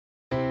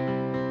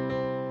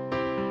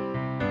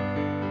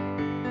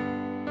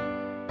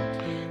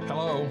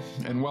Hello,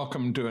 and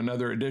welcome to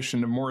another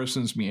edition of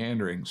Morrison's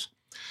Meanderings.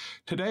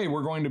 Today,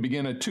 we're going to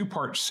begin a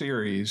two-part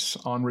series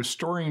on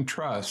restoring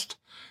trust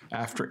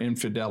after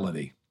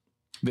infidelity.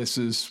 This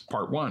is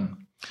part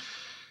one.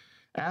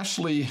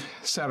 Ashley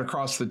sat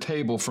across the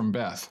table from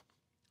Beth,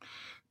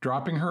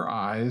 dropping her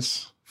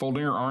eyes,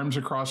 folding her arms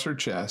across her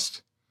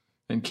chest,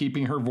 and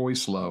keeping her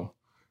voice low,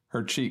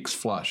 her cheeks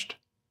flushed.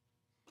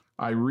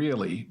 "I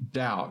really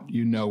doubt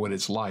you know what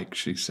it's like,"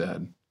 she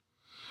said.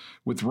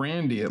 "With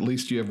Randy, at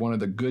least you have one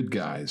of the good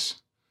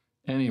guys.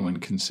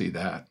 Anyone can see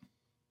that."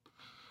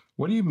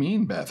 "What do you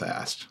mean?" Beth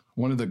asked.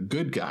 "One of the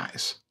good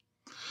guys?"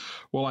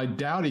 "Well, I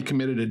doubt he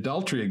committed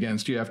adultery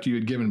against you after you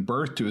had given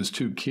birth to his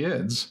two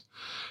kids.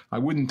 I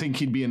wouldn't think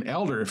he'd be an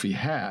elder if he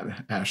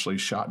had," Ashley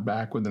shot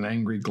back with an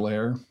angry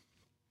glare.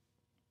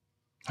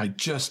 "I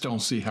just don't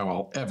see how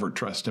I'll ever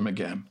trust him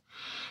again.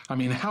 I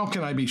mean, how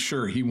can I be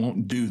sure he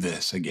won't do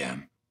this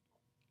again?"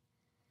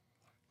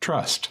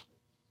 Trust.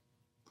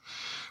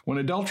 When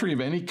adultery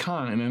of any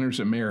kind enters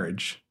a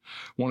marriage,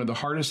 one of the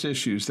hardest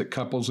issues that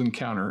couples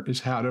encounter is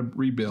how to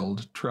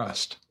rebuild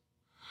trust.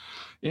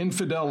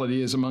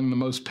 Infidelity is among the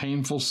most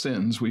painful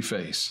sins we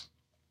face.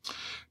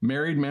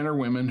 Married men or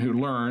women who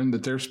learn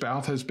that their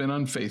spouse has been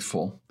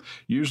unfaithful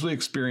usually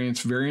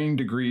experience varying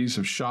degrees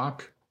of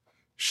shock,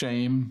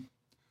 shame,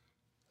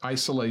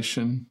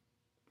 isolation,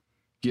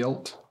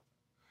 guilt,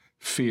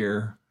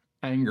 fear,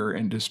 anger,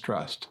 and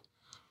distrust.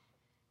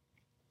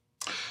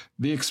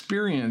 The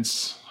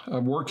experience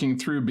of working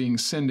through being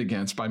sinned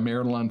against by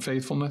marital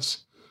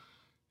unfaithfulness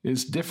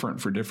is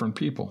different for different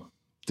people,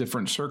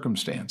 different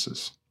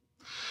circumstances.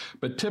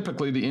 But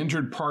typically, the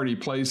injured party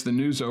plays the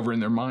news over in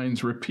their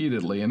minds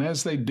repeatedly, and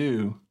as they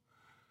do,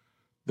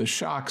 the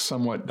shock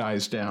somewhat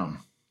dies down.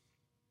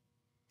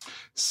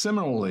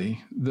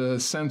 Similarly, the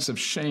sense of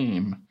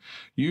shame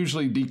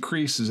usually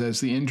decreases as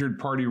the injured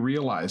party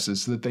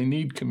realizes that they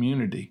need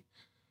community,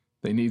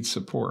 they need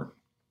support.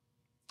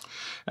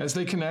 As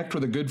they connect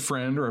with a good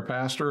friend or a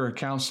pastor or a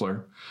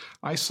counselor,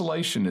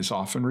 isolation is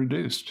often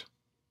reduced.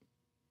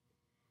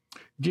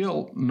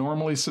 Guilt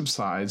normally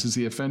subsides as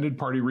the offended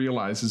party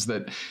realizes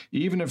that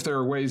even if there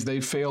are ways they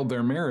failed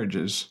their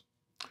marriages,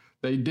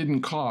 they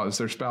didn't cause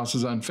their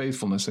spouse's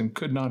unfaithfulness and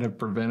could not have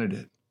prevented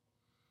it.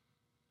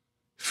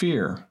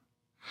 Fear,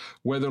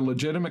 whether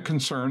legitimate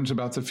concerns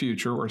about the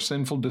future or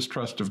sinful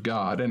distrust of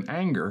God, and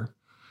anger,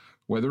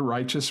 whether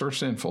righteous or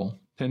sinful,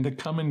 tend to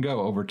come and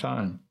go over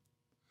time.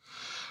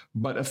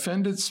 But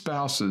offended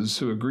spouses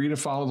who agree to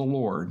follow the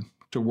Lord,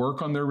 to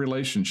work on their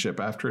relationship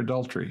after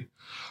adultery,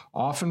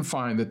 often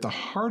find that the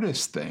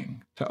hardest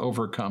thing to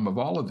overcome of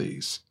all of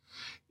these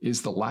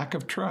is the lack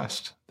of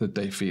trust that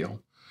they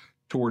feel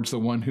towards the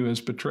one who has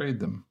betrayed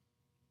them.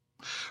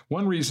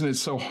 One reason it's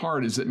so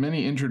hard is that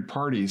many injured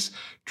parties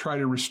try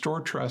to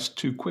restore trust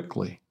too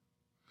quickly,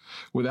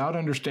 without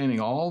understanding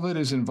all that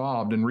is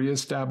involved in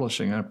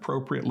reestablishing an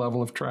appropriate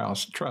level of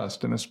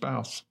trust in a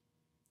spouse.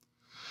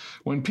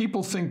 When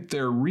people think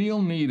their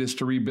real need is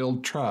to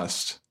rebuild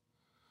trust,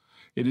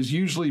 it is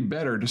usually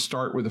better to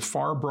start with a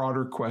far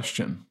broader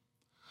question.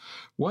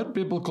 What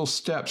biblical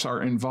steps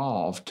are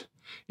involved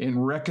in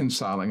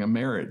reconciling a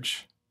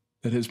marriage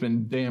that has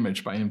been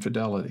damaged by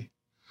infidelity?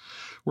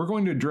 We're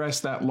going to address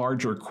that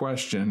larger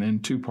question in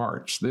two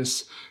parts.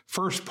 This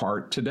first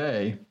part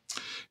today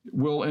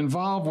will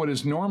involve what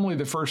is normally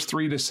the first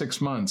 3 to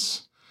 6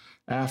 months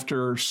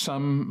after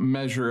some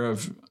measure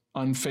of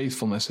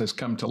unfaithfulness has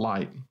come to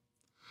light.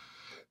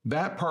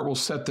 That part will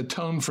set the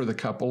tone for the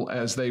couple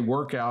as they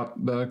work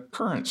out the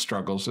current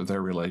struggles of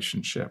their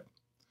relationship.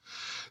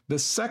 The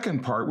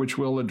second part, which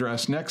we'll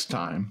address next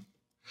time,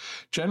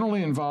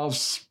 generally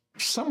involves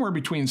somewhere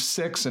between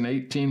 6 and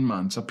 18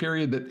 months, a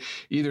period that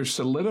either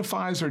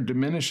solidifies or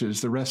diminishes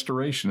the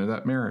restoration of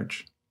that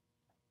marriage.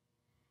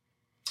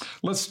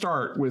 Let's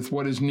start with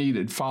what is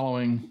needed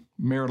following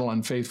marital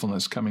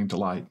unfaithfulness coming to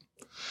light.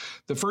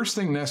 The first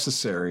thing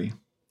necessary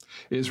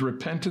is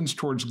repentance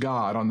towards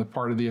God on the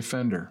part of the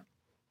offender.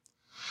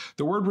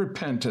 The word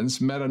repentance,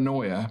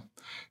 metanoia,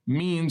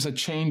 means a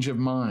change of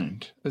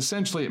mind.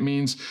 Essentially, it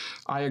means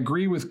I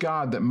agree with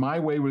God that my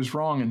way was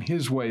wrong and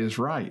his way is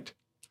right.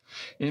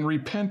 In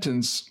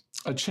repentance,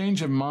 a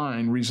change of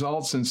mind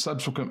results in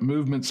subsequent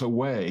movements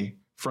away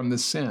from the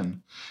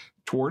sin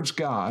towards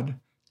God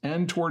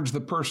and towards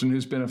the person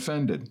who's been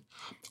offended,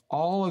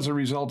 all as a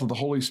result of the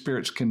Holy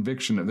Spirit's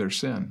conviction of their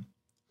sin.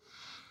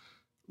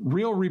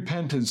 Real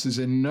repentance is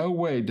in no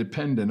way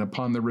dependent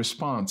upon the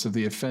response of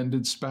the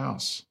offended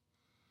spouse.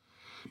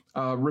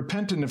 A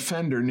repentant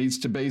offender needs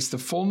to base the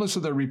fullness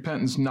of their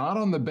repentance not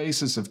on the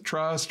basis of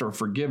trust or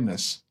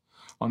forgiveness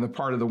on the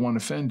part of the one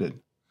offended.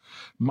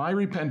 My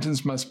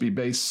repentance must be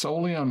based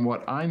solely on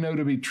what I know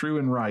to be true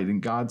and right in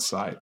God's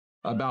sight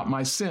about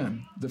my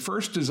sin. The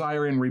first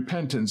desire in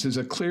repentance is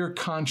a clear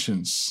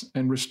conscience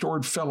and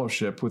restored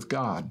fellowship with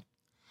God.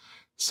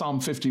 Psalm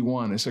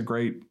 51 is a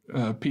great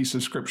piece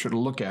of scripture to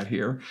look at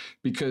here,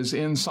 because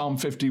in Psalm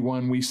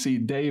 51 we see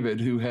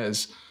David, who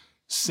has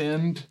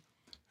sinned,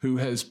 who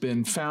has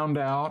been found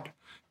out,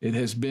 It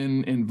has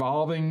been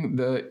involving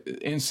the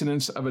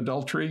incidents of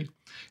adultery,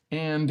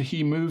 and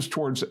he moves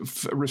towards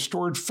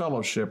restored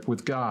fellowship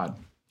with God.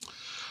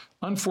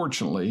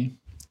 Unfortunately,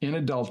 in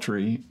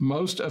adultery,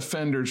 most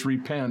offenders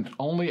repent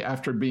only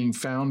after being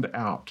found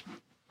out.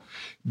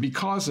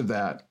 Because of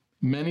that,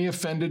 many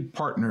offended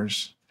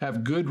partners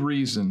have good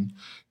reason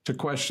to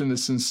question the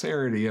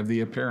sincerity of the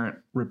apparent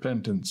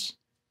repentance.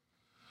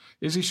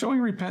 Is he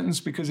showing repentance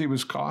because he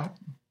was caught?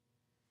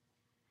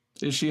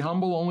 Is she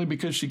humble only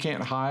because she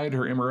can't hide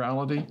her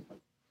immorality?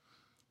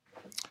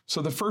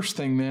 So the first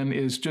thing then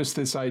is just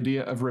this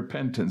idea of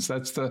repentance.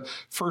 That's the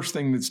first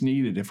thing that's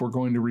needed if we're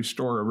going to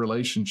restore a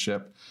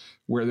relationship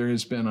where there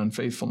has been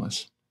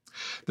unfaithfulness.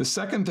 The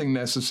second thing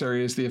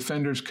necessary is the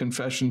offender's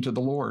confession to the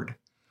Lord.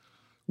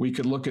 We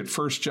could look at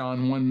 1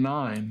 John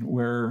 1:9,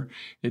 where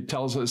it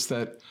tells us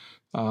that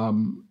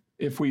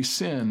if we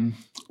sin,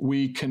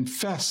 we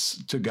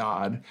confess to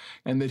God,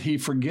 and that he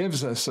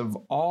forgives us of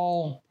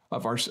all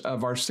of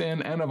our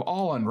sin and of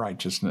all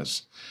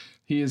unrighteousness.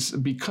 He is,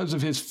 because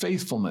of his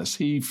faithfulness,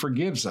 he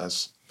forgives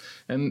us.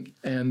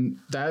 And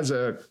that's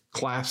a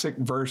classic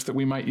verse that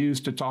we might use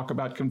to talk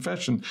about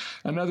confession.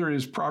 Another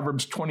is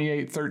Proverbs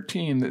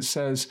 28:13 that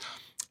says,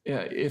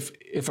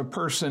 if a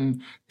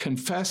person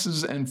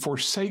confesses and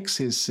forsakes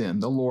his sin,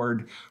 the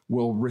Lord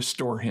will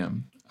restore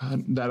him.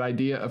 That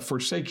idea of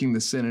forsaking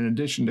the sin in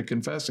addition to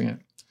confessing it.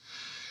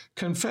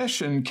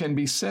 Confession can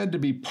be said to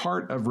be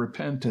part of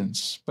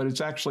repentance, but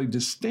it's actually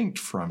distinct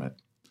from it.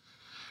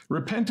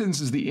 Repentance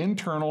is the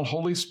internal,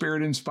 Holy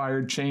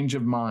Spirit-inspired change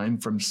of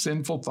mind from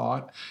sinful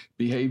thought,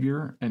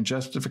 behavior, and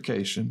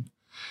justification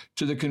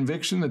to the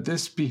conviction that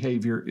this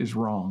behavior is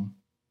wrong.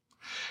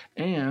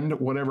 And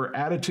whatever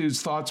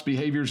attitudes, thoughts,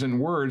 behaviors, and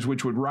words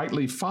which would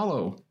rightly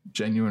follow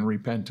genuine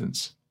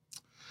repentance.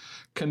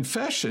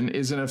 Confession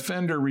is an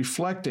offender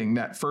reflecting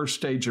that first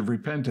stage of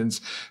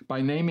repentance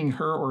by naming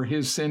her or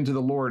his sin to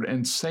the Lord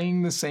and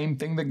saying the same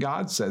thing that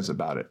God says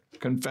about it.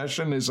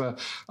 Confession is a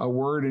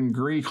word in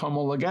Greek,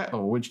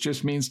 homologeo, which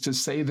just means to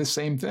say the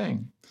same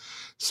thing.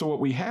 So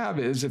what we have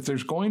is, if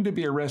there's going to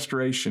be a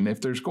restoration,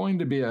 if there's going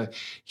to be a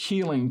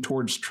healing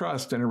towards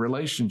trust in a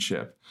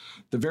relationship,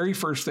 the very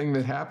first thing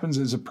that happens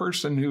is a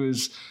person who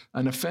is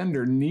an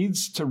offender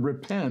needs to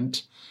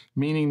repent,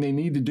 meaning they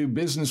need to do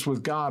business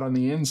with God on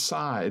the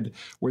inside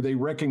where they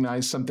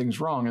recognize something's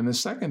wrong. And the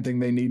second thing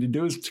they need to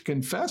do is to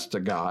confess to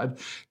God,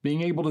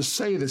 being able to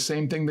say the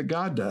same thing that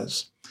God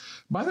does.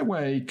 By the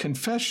way,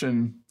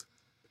 confession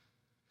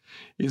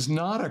is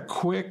not a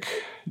quick,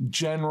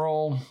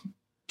 general,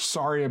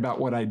 sorry about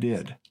what I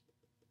did.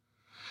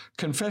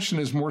 Confession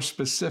is more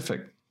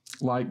specific,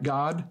 like,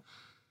 God,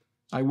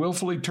 I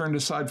willfully turned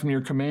aside from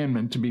your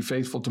commandment to be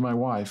faithful to my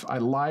wife. I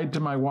lied to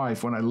my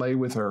wife when I lay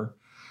with her,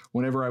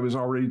 whenever I was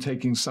already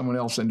taking someone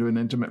else into an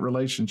intimate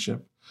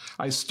relationship.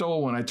 I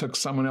stole when I took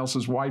someone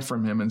else's wife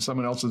from him and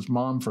someone else's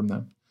mom from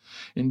them.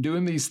 In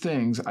doing these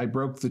things, I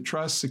broke the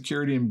trust,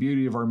 security, and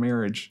beauty of our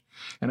marriage,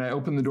 and I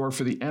opened the door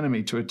for the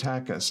enemy to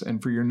attack us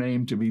and for your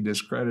name to be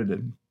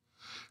discredited.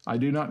 I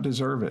do not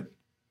deserve it,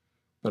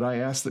 but I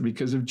ask that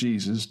because of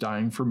Jesus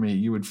dying for me,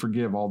 you would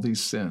forgive all these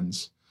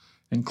sins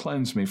and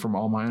cleanse me from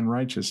all my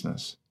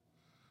unrighteousness.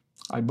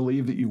 I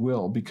believe that you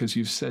will because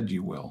you've said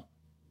you will.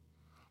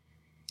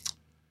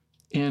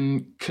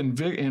 In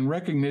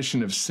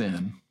recognition of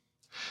sin,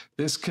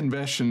 this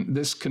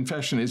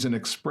confession is an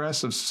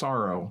express of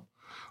sorrow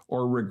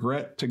or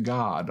regret to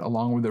God,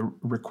 along with a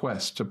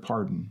request to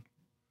pardon.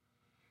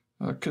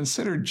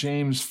 Consider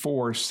James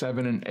 4,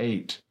 7, and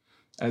 8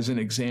 as an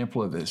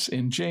example of this.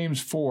 In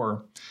James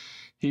 4,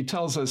 he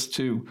tells us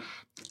to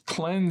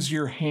cleanse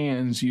your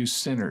hands, you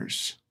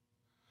sinners.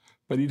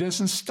 But he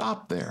doesn't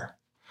stop there.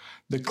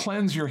 The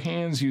cleanse your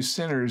hands, you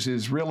sinners,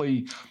 is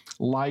really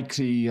like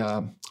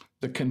the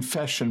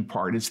confession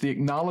part. It's the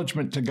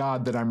acknowledgement to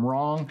God that I'm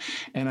wrong,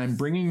 and I'm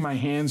bringing my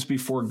hands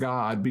before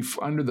God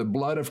under the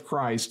blood of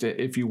Christ,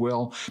 if you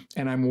will,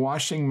 and I'm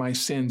washing my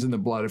sins in the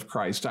blood of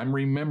Christ. I'm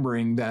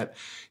remembering that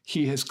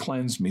he has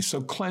cleansed me.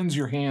 So cleanse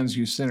your hands,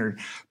 you sinner.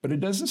 But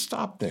it doesn't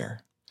stop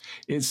there.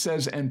 It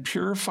says, and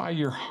purify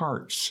your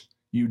hearts,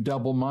 you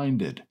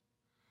double-minded.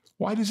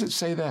 Why does it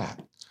say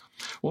that?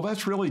 Well,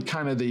 that's really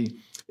kind of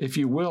if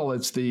you will,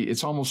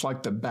 it's almost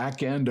like the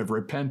back end of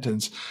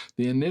repentance.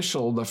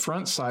 The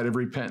front side of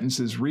repentance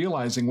is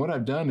realizing what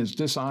I've done is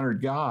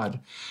dishonored God.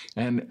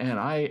 And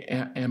I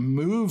am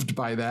moved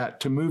by that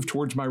to move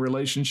towards my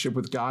relationship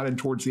with God and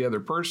towards the other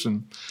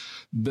person.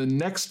 The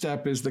next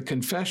step is the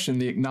confession,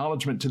 the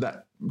acknowledgement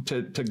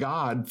to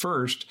God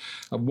first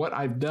of what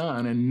I've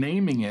done and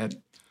naming it.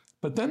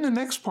 But then the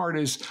next part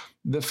is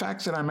the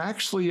fact that I'm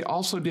actually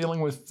also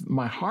dealing with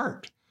my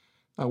heart.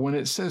 When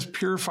it says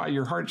purify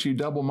your hearts, you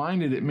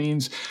double-minded, it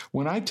means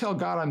when I tell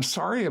God I'm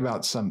sorry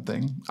about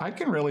something, I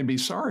can really be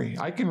sorry.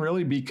 I can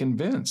really be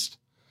convinced.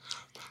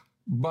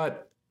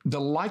 But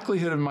the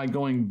likelihood of my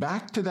going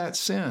back to that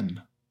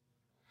sin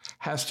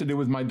has to do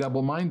with my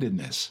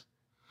double-mindedness.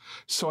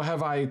 So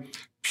have I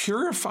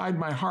purified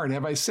my heart?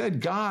 Have I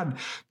said, God,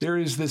 there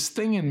is this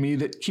thing in me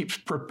that keeps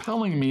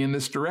propelling me in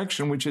this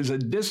direction, which is a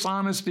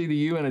dishonesty to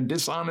you and a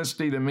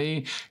dishonesty to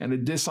me and a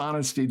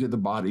dishonesty to the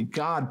body.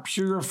 God,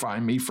 purify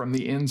me from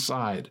the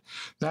inside.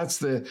 That's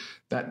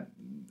that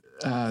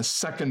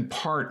second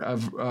part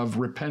of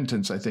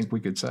repentance, I think we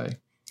could say.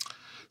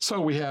 So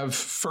we have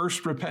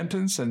first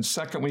repentance, and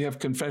second, we have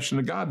confession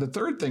to God. The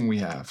third thing we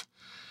have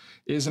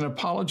is an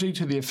apology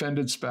to the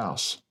offended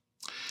spouse.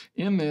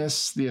 In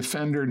this, the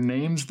offender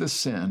names the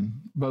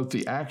sin, both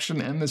the action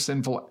and the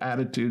sinful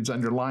attitudes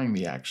underlying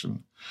the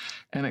action,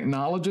 and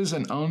acknowledges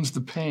and owns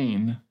the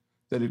pain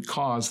that it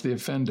caused the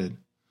offended.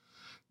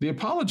 The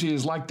apology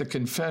is like the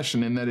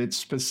confession in that it's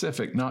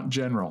specific, not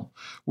general.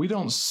 We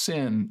don't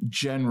sin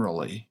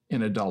generally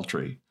in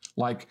adultery,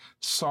 like,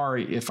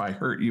 sorry if I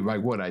hurt you by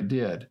what I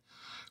did.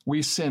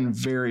 We sin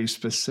very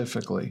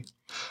specifically.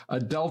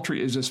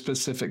 Adultery is a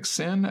specific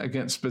sin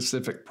against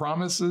specific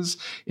promises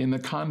in the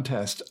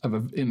context of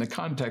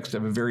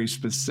a very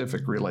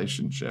specific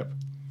relationship.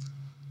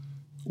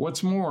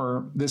 What's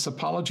more, this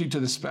apology to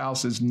the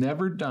spouse is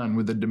never done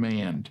with a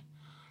demand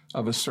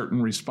of a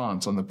certain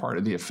response on the part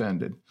of the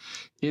offended.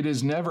 It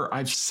is never,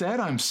 I've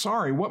said I'm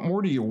sorry, what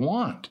more do you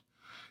want?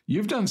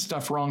 You've done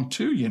stuff wrong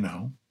too, you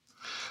know.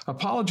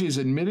 Apology is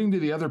admitting to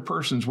the other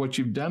persons what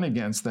you've done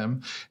against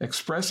them,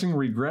 expressing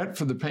regret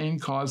for the pain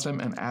caused them,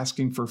 and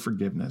asking for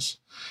forgiveness.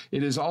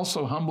 It is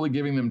also humbly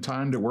giving them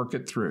time to work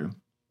it through.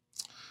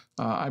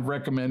 I've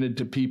recommended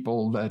to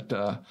people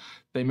that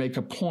they make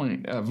a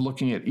point of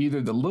looking at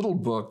either the little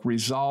book,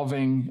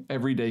 Resolving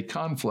Everyday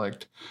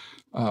Conflict,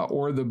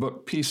 or the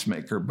book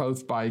Peacemaker,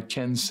 both by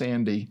Ken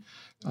Sande,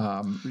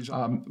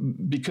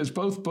 because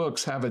both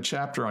books have a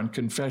chapter on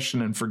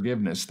confession and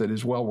forgiveness that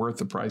is well worth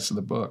the price of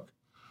the book.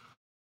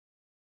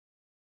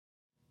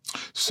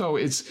 So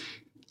it's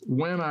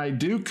when I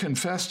do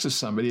confess to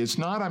somebody, it's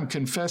not I'm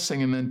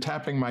confessing and then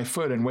tapping my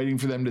foot and waiting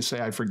for them to say,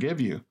 I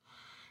forgive you.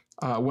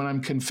 When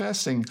I'm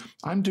confessing,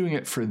 I'm doing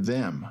it for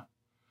them.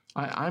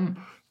 I'm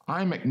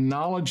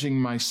acknowledging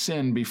my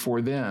sin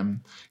before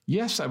them.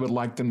 Yes, I would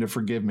like them to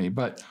forgive me,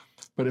 but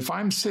if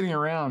I'm sitting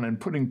around and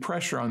putting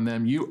pressure on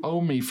them, you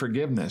owe me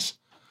forgiveness,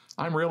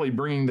 I'm really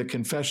bringing the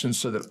confession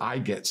so that I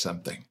get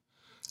something.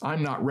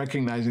 I'm not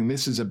recognizing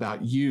this is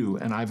about you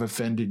and I've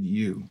offended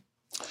you.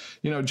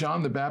 You know,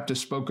 John the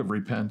Baptist spoke of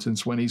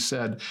repentance when he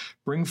said,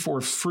 bring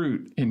forth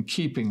fruit in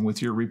keeping with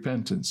your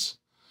repentance.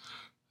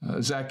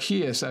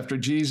 Zacchaeus, after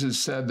Jesus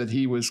said that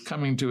he was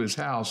coming to his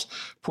house,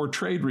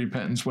 portrayed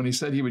repentance when he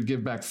said he would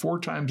give back 4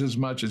 times as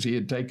much as he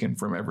had taken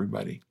from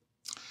everybody.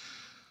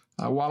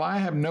 While I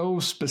have no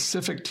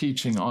specific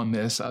teaching on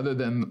this other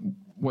than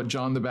what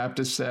John the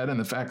Baptist said and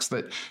the facts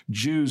that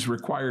Jews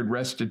required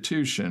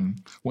restitution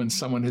when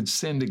someone had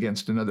sinned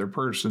against another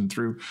person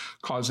through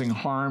causing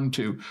harm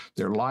to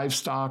their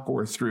livestock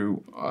or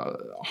through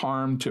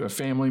harm to a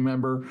family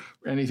member,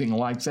 anything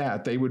like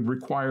that, they would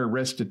require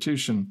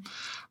restitution.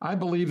 I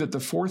believe that the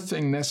fourth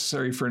thing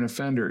necessary for an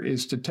offender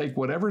is to take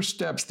whatever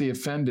steps the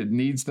offended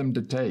needs them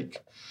to take,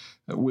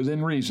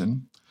 within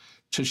reason,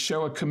 to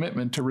show a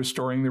commitment to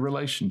restoring the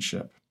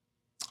relationship.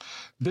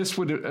 This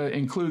would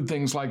include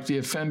things like the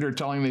offender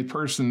telling the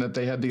person that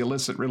they had the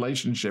illicit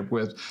relationship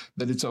with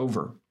that it's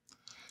over.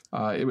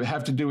 It would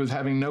have to do with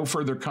having no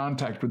further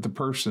contact with the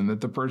person that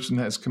the person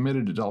has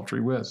committed adultery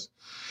with.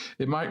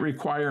 It might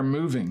require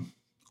moving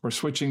or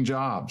switching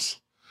jobs.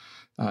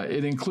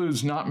 It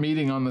includes not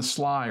meeting on the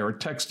sly or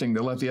texting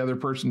to let the other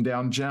person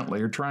down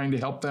gently or trying to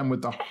help them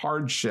with the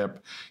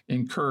hardship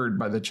incurred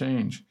by the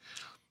change.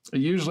 It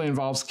usually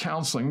involves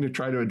counseling to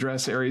try to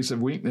address areas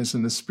of weakness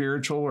in the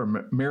spiritual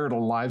or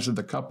marital lives of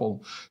the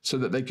couple so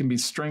that they can be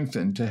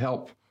strengthened to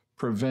help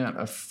prevent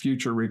a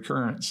future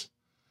recurrence.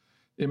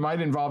 It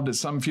might involve at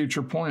some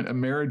future point a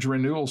marriage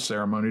renewal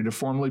ceremony to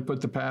formally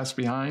put the past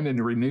behind and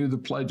to renew the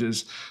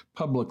pledges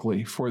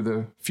publicly for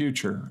the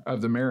future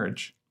of the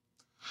marriage.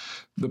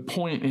 The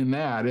point in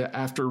that,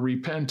 after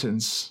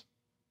repentance,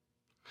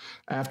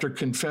 after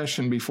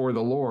confession before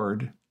the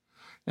Lord,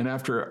 and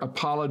after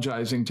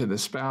apologizing to the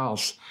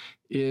spouse,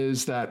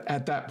 is that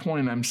at that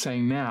point I'm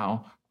saying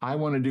now, I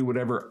want to do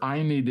whatever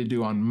I need to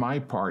do on my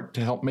part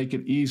to help make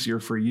it easier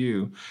for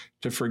you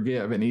to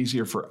forgive and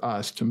easier for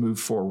us to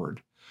move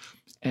forward.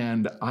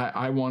 And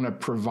I want to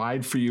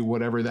provide for you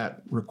whatever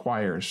that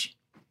requires.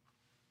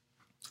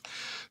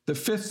 The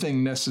fifth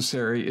thing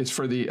necessary is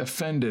for the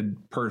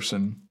offended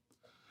person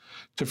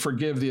to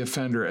forgive the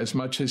offender as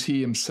much as he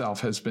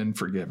himself has been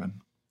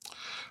forgiven.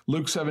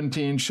 Luke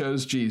 17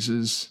 shows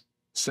Jesus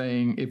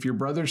saying, if your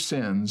brother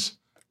sins,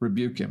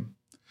 rebuke him.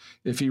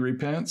 If he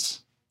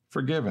repents,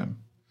 forgive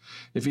him.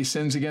 If he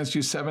sins against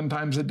you 7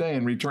 times a day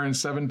and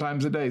returns 7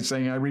 times a day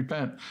saying, I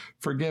repent,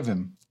 forgive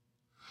him.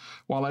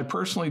 While I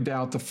personally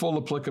doubt the full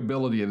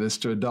applicability of this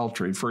to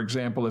adultery, for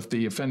example, if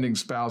the offending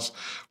spouse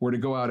were to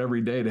go out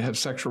every day to have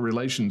sexual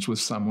relations with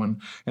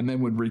someone and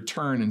then would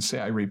return and say,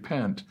 I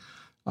repent,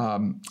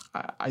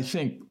 I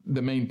think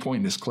the main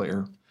point is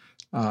clear.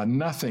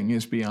 Nothing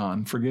is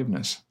beyond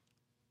forgiveness.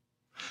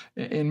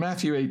 In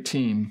Matthew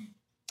 18,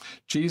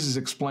 Jesus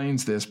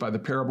explains this by the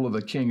parable of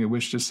the king who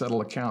wished to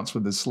settle accounts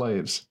with his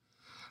slaves.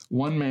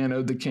 One man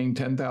owed the king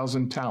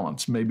 10,000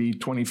 talents, maybe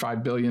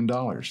 $25 billion,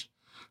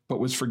 but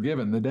was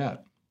forgiven the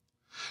debt.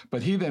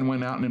 But he then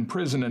went out and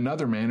imprisoned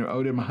another man who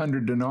owed him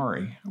 100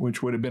 denarii,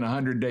 which would have been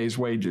 100 days'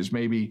 wages,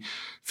 maybe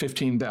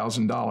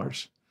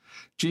 $15,000.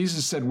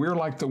 Jesus said, we're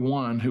like the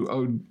one who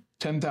owed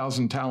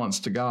 10,000 talents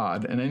to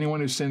God, and anyone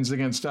who sins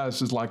against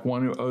us is like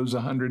one who owes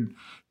 100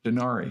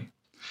 denarii.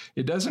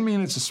 It doesn't mean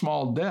it's a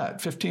small debt.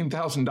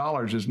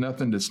 $15,000 is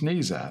nothing to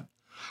sneeze at,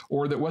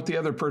 or that what the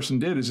other person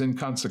did is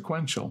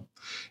inconsequential.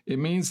 It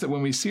means that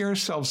when we see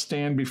ourselves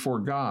stand before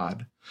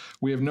God,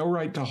 we have no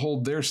right to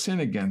hold their sin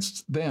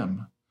against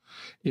them.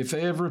 If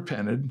they have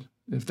repented,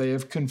 if they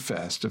have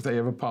confessed, if they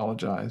have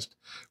apologized,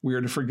 we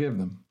are to forgive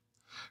them.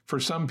 For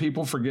some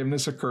people,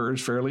 forgiveness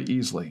occurs fairly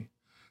easily.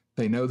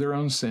 They know their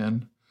own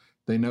sin.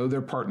 They know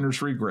their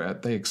partner's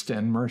regret. They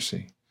extend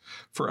mercy.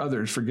 For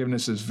others,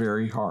 forgiveness is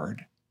very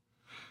hard.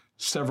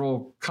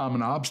 Several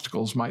common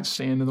obstacles might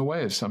stand in the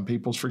way of some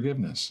people's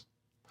forgiveness.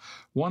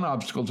 One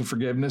obstacle to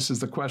forgiveness is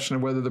the question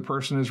of whether the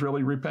person is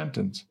really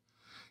repentant.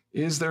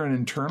 Is there an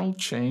internal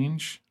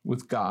change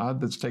with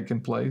God that's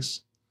taken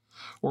place?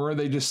 Or are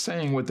they just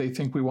saying what they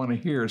think we want to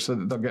hear so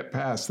that they'll get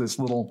past this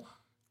little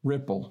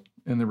ripple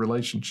in the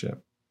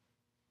relationship?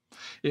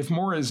 If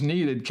more is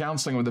needed,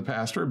 counseling with a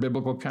pastor, a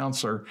biblical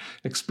counselor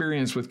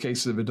experienced with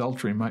cases of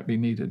adultery might be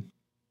needed.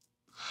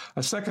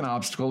 A second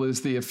obstacle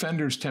is the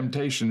offender's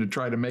temptation to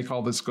try to make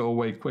all this go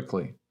away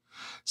quickly.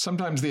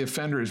 Sometimes the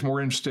offender is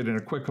more interested in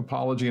a quick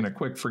apology and a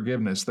quick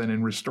forgiveness than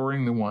in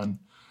restoring the one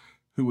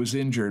who was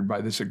injured by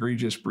this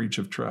egregious breach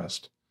of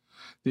trust.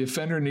 The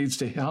offender needs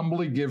to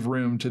humbly give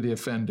room to the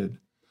offended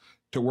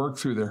to work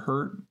through their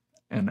hurt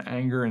and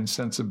anger and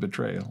sense of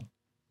betrayal.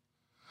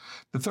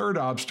 The third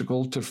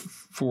obstacle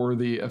for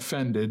the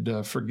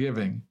offended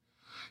forgiving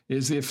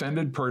is the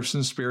offended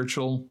person's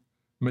spiritual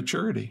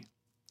maturity.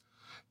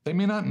 They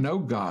may not know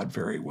God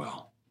very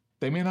well.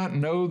 They may not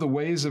know the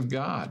ways of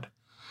God.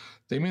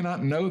 They may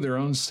not know their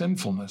own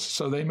sinfulness,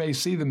 so they may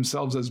see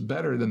themselves as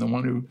better than the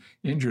one who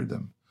injured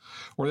them.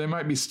 Or they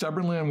might be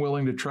stubbornly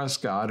unwilling to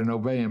trust God and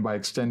obey Him by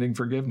extending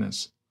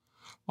forgiveness.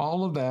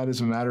 All of that is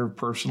a matter of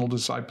personal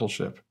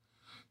discipleship,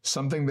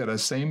 something that a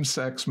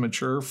same-sex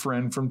mature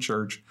friend from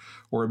church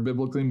or a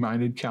biblically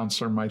minded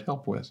counselor might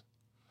help with.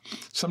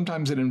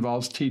 Sometimes it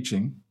involves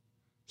teaching.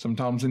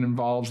 Sometimes it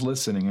involves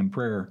listening and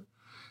prayer.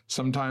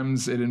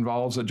 Sometimes it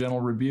involves a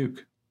gentle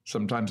rebuke.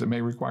 Sometimes it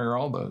may require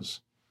all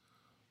those.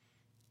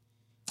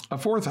 A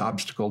fourth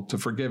obstacle to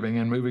forgiving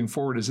and moving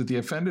forward is that the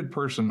offended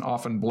person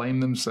often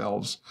blamed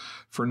themselves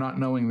for not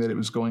knowing that it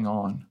was going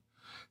on.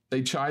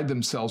 They chide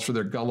themselves for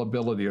their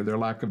gullibility or their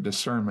lack of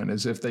discernment,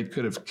 as if they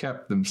could have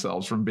kept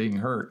themselves from being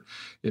hurt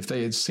if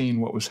they had seen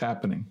what was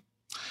happening.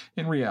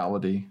 In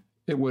reality,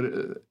 it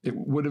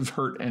would have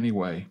hurt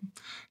anyway,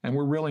 and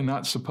we're really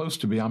not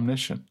supposed to be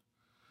omniscient.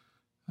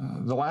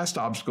 The last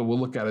obstacle we'll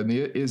look at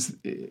is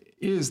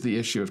the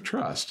issue of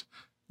trust,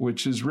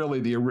 which is really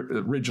the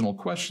original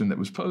question that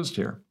was posed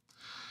here.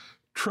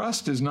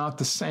 Trust is not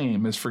the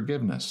same as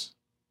forgiveness.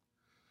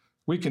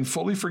 We can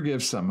fully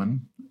forgive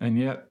someone and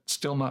yet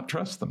still not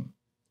trust them.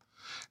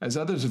 As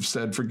others have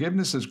said,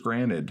 forgiveness is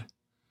granted,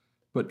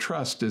 but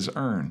trust is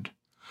earned.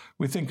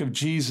 We think of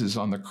Jesus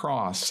on the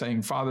cross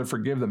saying, "Father,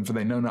 forgive them, for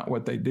they know not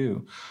what they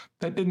do."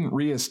 That didn't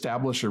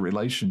reestablish a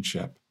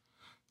relationship.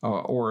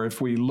 Or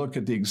if we look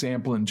at the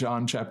example in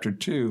John chapter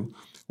 2,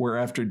 where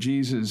after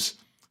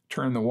Jesus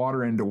turned the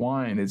water into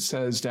wine, it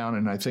says down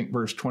in, I think,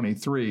 verse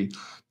 23,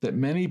 that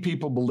many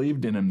people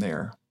believed in him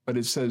there. But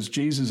it says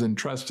Jesus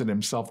entrusted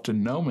himself to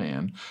no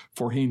man,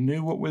 for he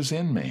knew what was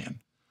in man.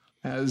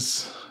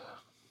 As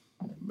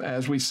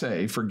we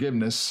say,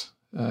 forgiveness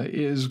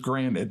is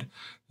granted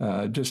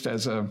just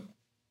as a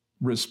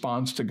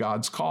response to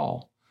God's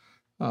call.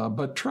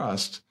 But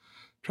trust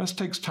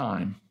takes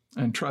time,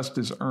 and trust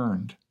is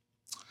earned.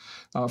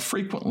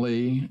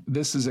 Frequently,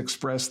 this is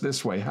expressed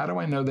this way: how do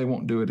I know they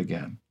won't do it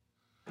again?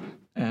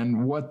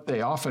 And what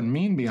they often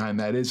mean behind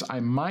that is, I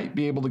might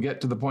be able to get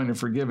to the point of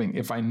forgiving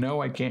if I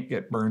know I can't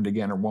get burned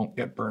again or won't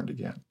get burned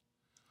again.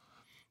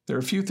 There are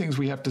a few things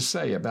we have to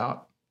say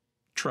about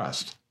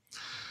trust.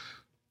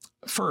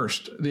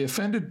 First, the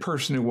offended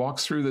person who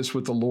walks through this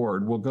with the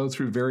Lord will go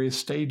through various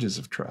stages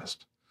of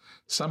trust.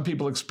 Some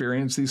people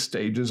experience these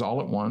stages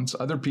all at once.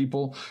 Other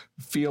people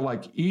feel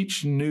like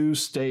each new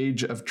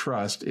stage of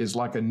trust is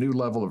like a new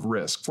level of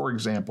risk. For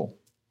example,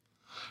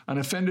 an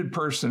offended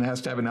person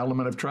has to have an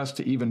element of trust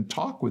to even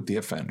talk with the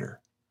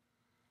offender.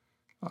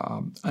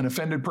 An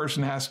offended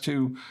person has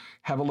to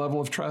have a level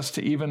of trust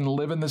to even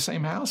live in the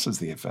same house as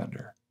the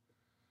offender.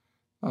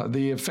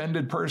 The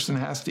offended person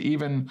has to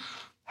even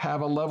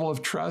have a level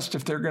of trust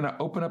if they're going to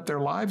open up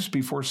their lives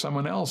before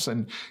someone else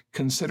and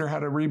consider how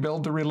to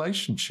rebuild the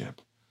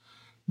relationship.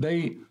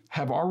 They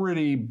have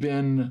already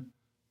been,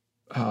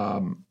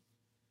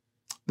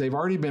 they've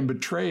already been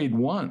betrayed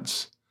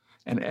once.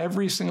 And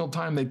every single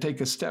time they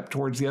take a step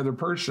towards the other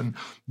person,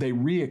 they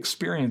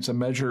re-experience a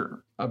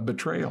measure of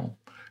betrayal.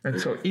 And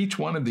so each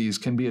one of these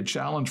can be a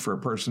challenge for a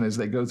person as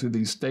they go through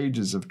these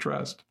stages of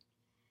trust.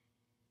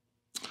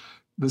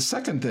 The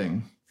second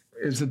thing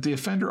is that the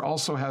offender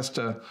also has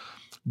to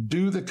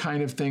do the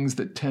kind of things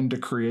that tend to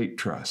create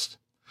trust.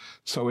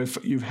 So if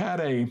you've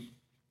had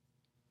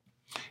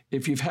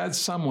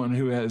someone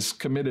who has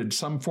committed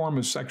some form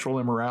of sexual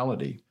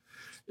immorality,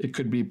 it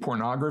could be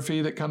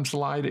pornography that comes to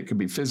light, it could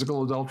be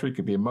physical adultery, it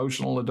could be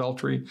emotional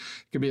adultery,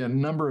 it could be a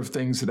number of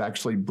things that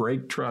actually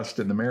break trust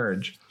in the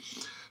marriage.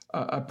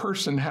 A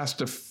person has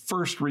to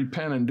first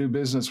repent and do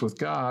business with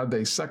God.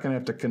 They second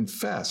have to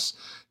confess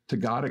to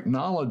God,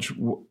 acknowledge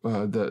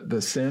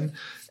the sin,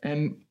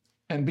 and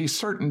be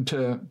certain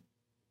to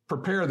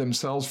prepare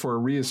themselves for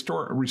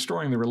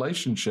restoring the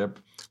relationship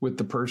with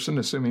the person,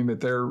 assuming that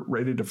they're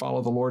ready to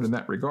follow the Lord in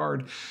that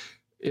regard.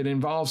 It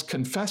involves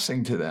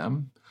confessing to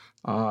them,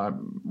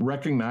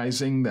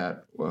 recognizing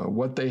that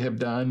what they have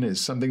done is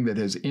something that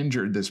has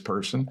injured this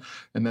person,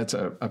 and that's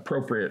an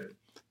appropriate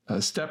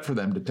step for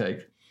them to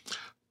take.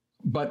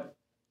 But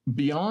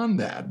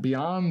beyond that,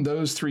 beyond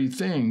those three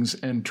things,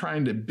 and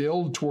trying to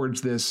build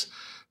towards this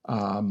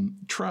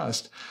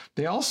trust,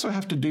 they also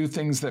have to do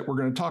things that we're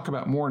going to talk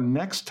about more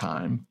next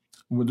time.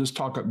 We'll just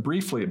talk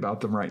briefly about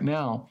them right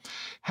now,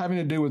 having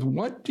to do with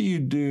what do you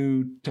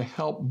do to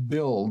help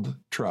build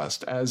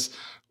trust as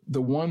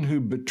the one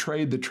who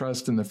betrayed the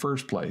trust in the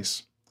first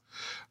place.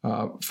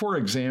 For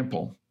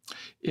example,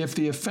 if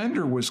the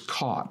offender was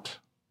caught,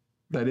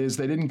 that is,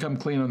 they didn't come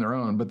clean on their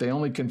own, but they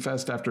only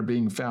confessed after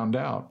being found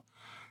out,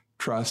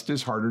 trust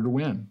is harder to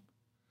win.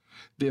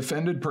 The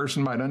offended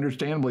person might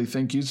understandably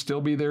think you'd still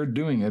be there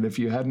doing it if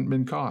you hadn't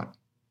been caught.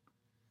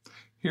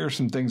 Here are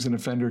some things an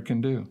offender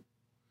can do.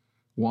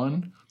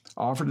 1,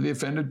 offer to the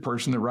offended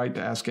person the right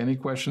to ask any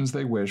questions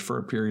they wish for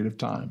a period of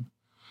time.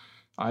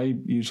 I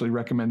usually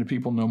recommend to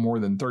people no more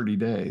than 30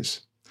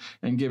 days,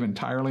 and give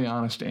entirely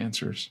honest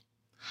answers.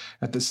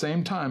 At the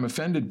same time,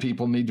 offended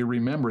people need to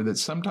remember that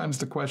sometimes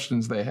the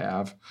questions they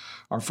have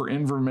are for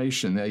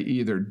information they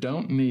either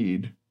don't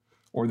need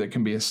or that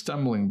can be a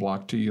stumbling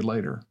block to you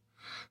later.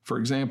 For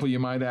example, you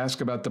might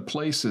ask about the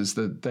places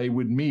that they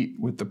would meet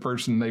with the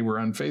person they were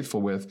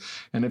unfaithful with,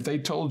 and if they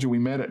told you we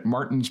met at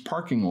Martin's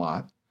parking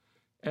lot,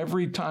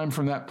 every time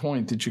from that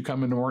point that you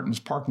come into Martin's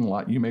parking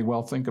lot, you may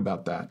well think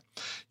about that.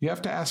 You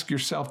have to ask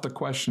yourself the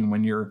question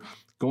when you're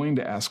going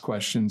to ask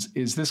questions,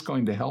 is this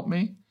going to help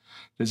me?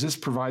 Does this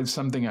provide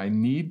something I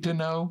need to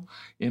know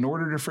in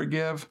order to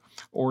forgive?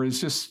 Or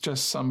is this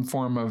just some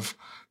form of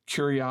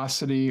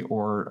curiosity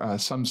or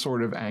some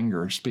sort of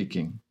anger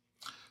speaking?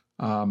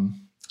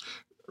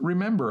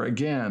 Remember,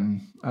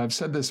 again, I've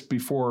said this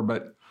before,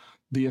 but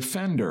the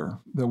offender,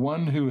 the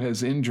one who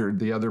has injured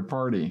the other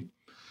party,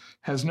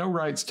 has no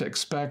rights to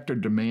expect or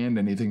demand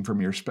anything from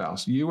your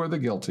spouse. You are the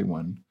guilty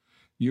one.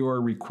 You are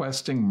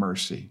requesting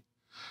mercy.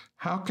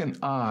 How can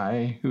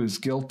I, who is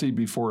guilty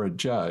before a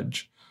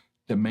judge,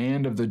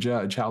 demand of the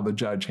judge how the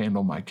judge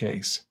handle my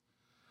case?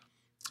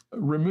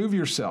 Remove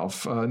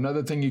yourself.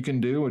 Another thing you can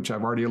do, which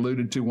I've already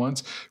alluded to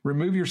once,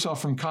 remove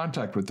yourself from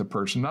contact with the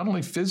person, not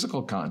only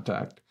physical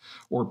contact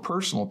or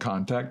personal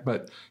contact,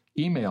 but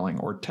emailing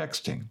or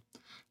texting.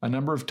 A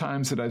number of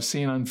times that I've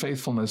seen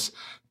unfaithfulness,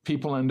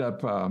 people end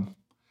up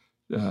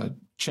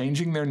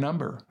changing their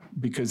number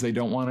because they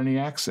don't want any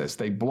access.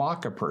 They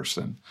block a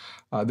person.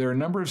 There are a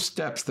number of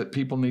steps that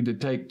people need to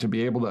take to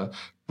be able to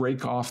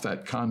break off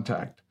that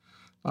contact.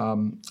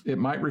 It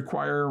might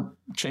require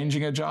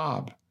changing a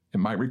job. It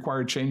might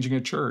require changing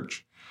a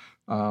church.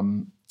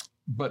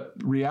 But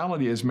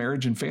reality is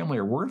marriage and family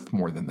are worth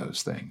more than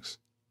those things.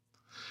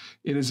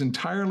 It is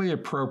entirely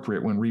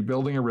appropriate when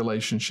rebuilding a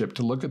relationship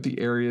to look at the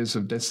areas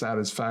of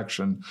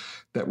dissatisfaction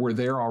that were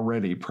there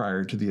already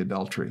prior to the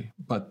adultery,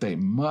 but they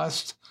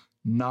must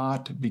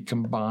not be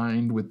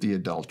combined with the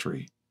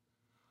adultery.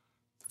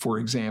 For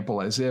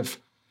example, as if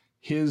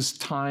his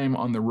time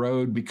on the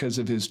road because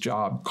of his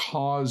job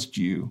caused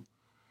you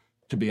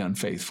to be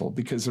unfaithful,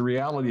 because the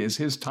reality is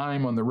his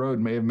time on the road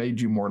may have made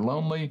you more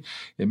lonely.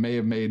 It may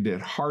have made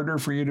it harder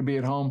for you to be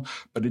at home,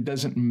 but it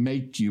doesn't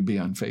make you be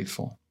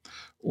unfaithful.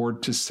 Or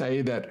to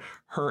say that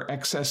her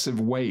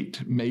excessive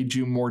weight made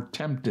you more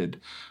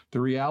tempted.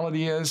 The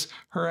reality is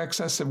her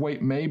excessive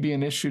weight may be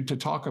an issue to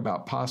talk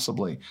about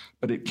possibly,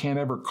 but it can't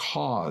ever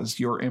cause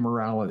your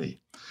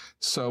immorality.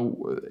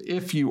 So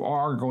if you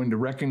are going to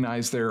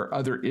recognize there are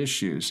other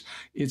issues,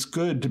 it's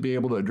good to be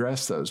able to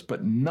address those,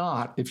 but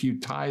not if you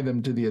tie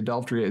them to the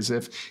adultery as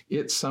if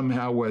it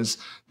somehow was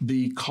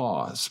the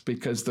cause,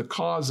 because the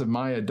cause of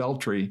my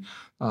adultery,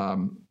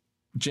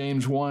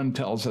 James 1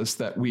 tells us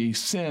that we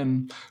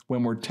sin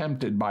when we're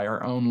tempted by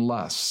our own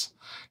lusts,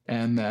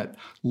 and that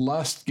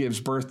lust gives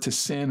birth to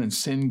sin and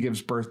sin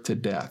gives birth to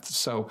death.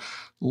 So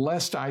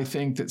lest I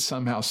think that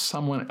somehow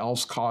someone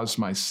else caused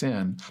my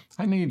sin,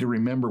 I need to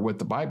remember what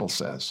the Bible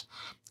says.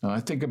 I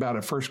think about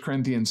it, 1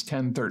 Corinthians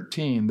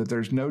 10:13, that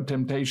there's no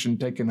temptation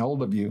taken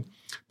hold of you,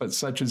 but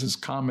such as is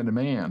common to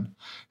man.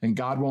 And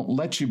God won't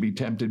let you be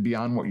tempted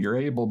beyond what you're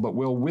able, but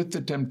will with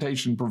the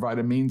temptation provide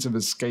a means of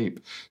escape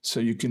so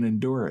you can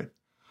endure it.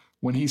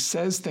 When he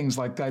says things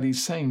like that,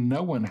 he's saying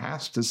no one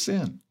has to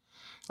sin.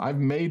 I've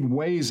made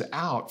ways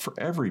out for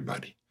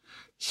everybody.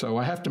 So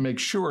I have to make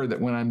sure that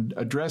when I'm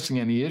addressing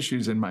any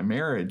issues in my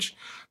marriage,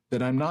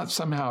 that I'm not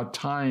somehow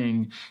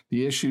tying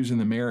the issues in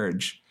the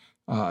marriage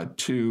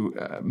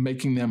to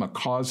making them a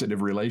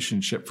causative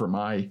relationship for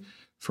my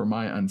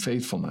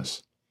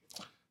unfaithfulness.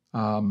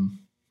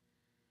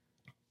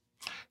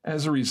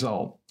 As a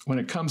result, when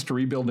it comes to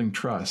rebuilding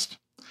trust,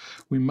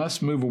 we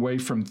must move away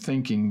from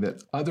thinking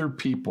that other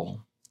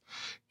people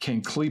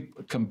can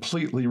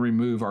completely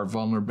remove our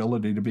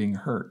vulnerability to being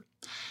hurt.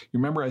 You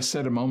remember I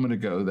said a moment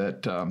ago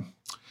that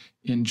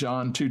in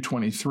John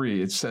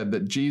 2:23, it said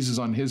that Jesus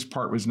on his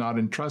part was not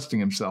entrusting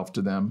himself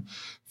to them,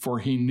 for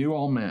he knew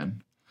all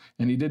men,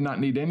 and he did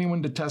not need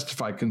anyone to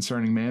testify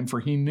concerning man,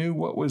 for he knew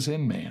what was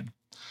in man.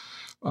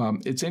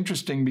 It's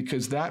interesting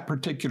because that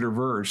particular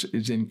verse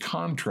is in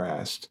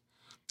contrast,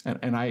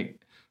 and I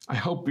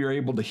hope you're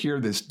able to hear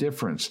this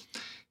difference.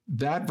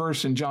 That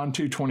verse in John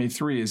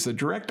 2:23 is the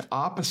direct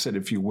opposite,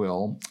 if you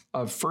will,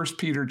 of 1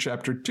 Peter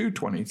chapter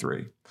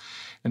 2:23.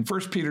 And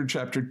 1 Peter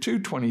chapter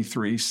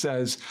 2:23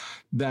 says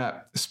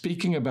that,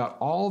 speaking about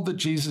all that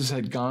Jesus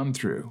had gone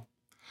through,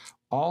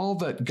 all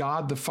that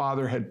God the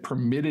Father had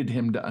permitted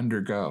him to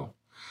undergo,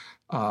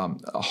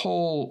 a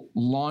whole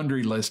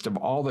laundry list of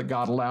all that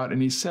God allowed.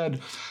 And he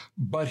said,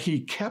 but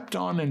he kept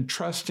on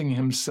entrusting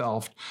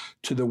himself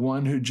to the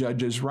one who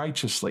judges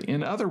righteously.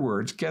 In other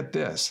words, get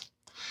this,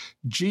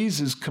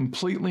 Jesus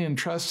completely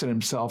entrusted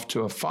himself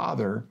to a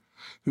Father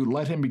who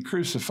let him be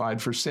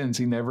crucified for sins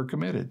he never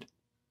committed.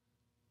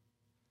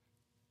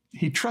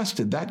 He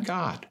trusted that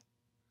God,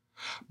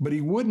 but he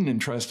wouldn't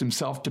entrust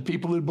himself to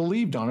people who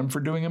believed on him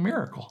for doing a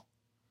miracle.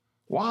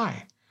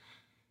 Why?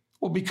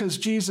 Well, because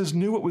Jesus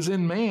knew what was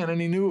in man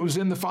and he knew it was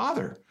in the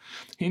Father.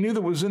 He knew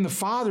that what was in the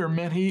Father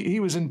meant he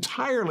was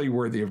entirely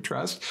worthy of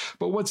trust,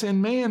 but what's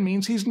in man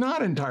means he's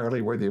not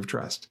entirely worthy of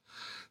trust.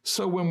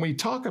 So when we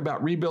talk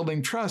about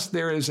rebuilding trust,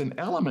 there is an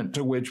element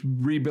to which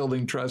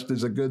rebuilding trust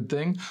is a good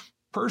thing.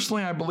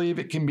 Personally, I believe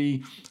it can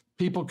be,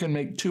 people can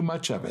make too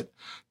much of it.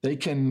 They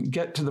can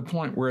get to the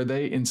point where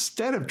they,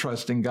 instead of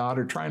trusting God,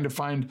 are trying to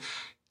find,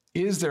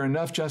 is there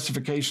enough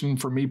justification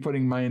for me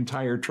putting my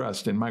entire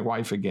trust in my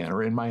wife again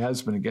or in my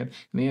husband again?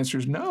 And the answer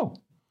is no.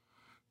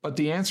 But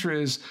the answer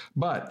is,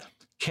 but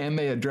can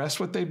they address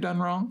what they've done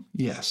wrong?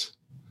 Yes.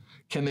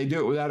 Can they do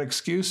it without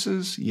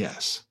excuses?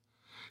 Yes.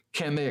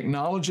 Can they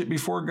acknowledge it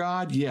before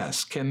God?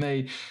 Yes. Can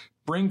they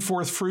bring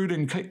forth fruit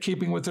in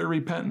keeping with their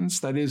repentance?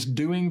 That is,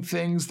 doing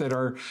things that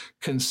are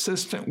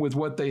consistent with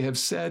what they have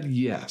said?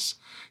 Yes.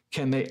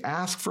 Can they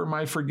ask for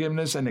my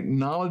forgiveness and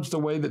acknowledge the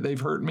way that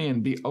they've hurt me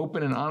and be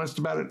open and honest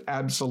about it?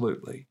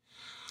 Absolutely.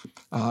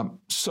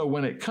 So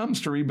when it comes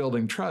to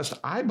rebuilding trust,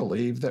 I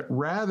believe that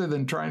rather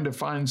than trying to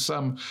find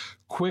some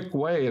quick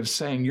way of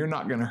saying, you're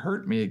not going to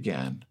hurt me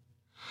again,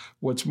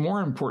 what's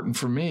more important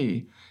for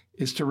me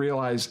is to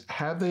realize,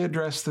 have they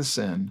addressed the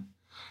sin?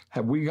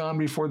 Have we gone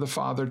before the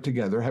Father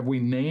together? Have we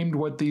named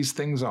what these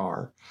things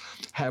are?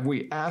 Have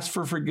we asked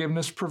for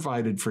forgiveness,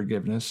 provided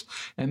forgiveness?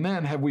 And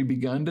then have we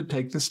begun to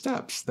take the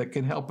steps that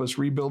can help us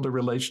rebuild a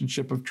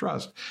relationship of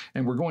trust?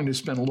 And we're going to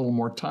spend a little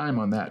more time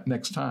on that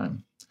next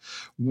time.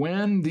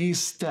 When these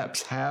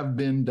steps have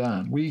been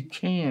done, we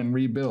can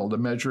rebuild a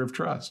measure of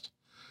trust.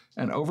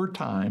 And over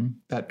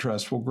time, that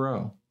trust will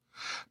grow.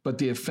 But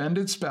the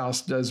offended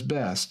spouse does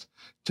best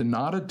to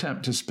not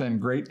attempt to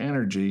spend great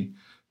energy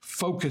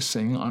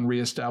focusing on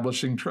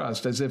reestablishing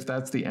trust as if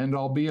that's the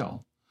end-all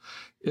be-all.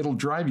 It'll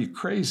drive you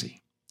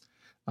crazy.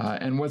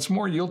 And what's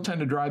more, you'll tend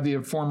to drive the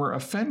former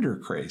offender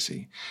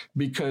crazy,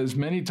 because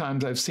many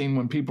times I've seen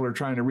when people are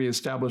trying to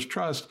reestablish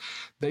trust,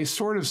 they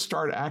sort of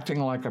start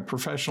acting like a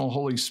professional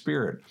Holy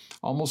Spirit,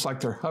 almost like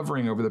they're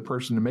hovering over the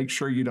person to make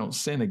sure you don't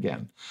sin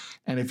again.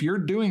 And if you're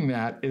doing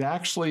that, it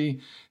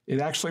actually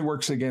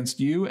works against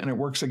you and it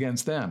works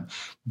against them.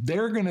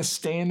 They're going to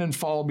stand and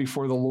fall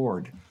before the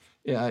Lord.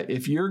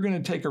 If you're going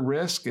to take a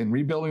risk in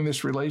rebuilding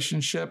this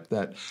relationship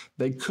that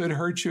they could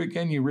hurt you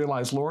again, you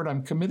realize, Lord,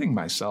 I'm committing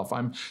myself.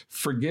 I'm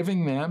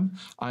forgiving them.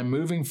 I'm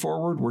moving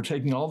forward. We're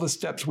taking all the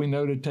steps we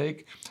know to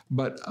take.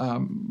 But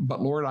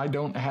Lord, I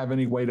don't have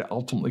any way to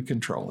ultimately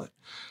control it.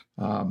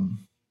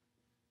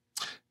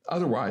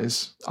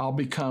 Otherwise, I'll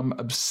become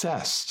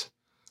obsessed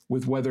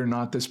with whether or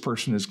not this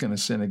person is going to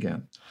sin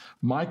again.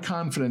 My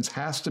confidence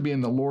has to be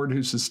in the Lord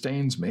who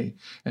sustains me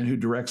and who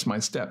directs my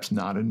steps,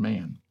 not in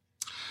man.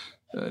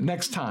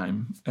 Next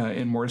time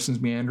in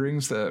Morrison's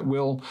Meanderings,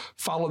 we'll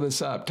follow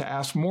this up to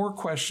ask more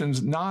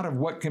questions, not of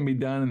what can be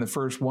done in the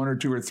first 1 or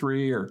 2 or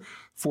 3 or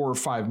 4 or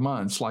 5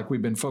 months like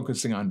we've been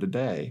focusing on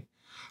today,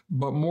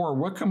 but more,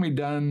 what can be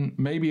done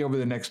maybe over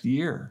the next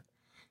year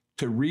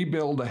to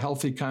rebuild a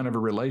healthy kind of a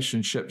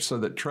relationship so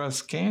that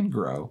trust can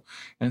grow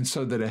and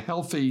so that a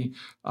healthy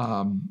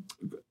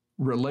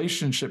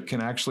relationship can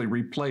actually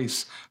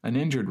replace an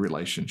injured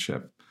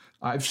relationship.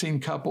 I've seen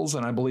couples,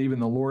 and I believe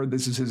in the Lord,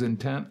 this is his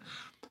intent,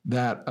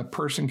 that a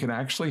person can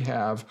actually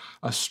have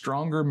a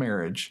stronger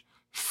marriage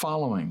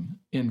following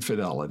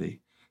infidelity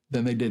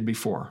than they did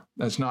before.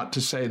 That's not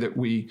to say that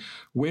we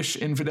wish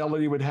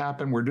infidelity would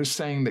happen. We're just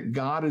saying that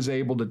God is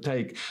able to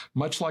take,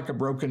 much like a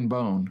broken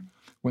bone,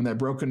 When that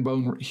broken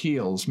bone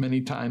heals,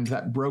 many times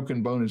that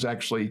broken bone is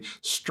actually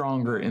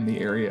stronger in the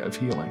area of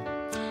healing.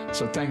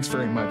 So thanks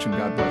very much, and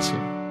God bless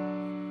you.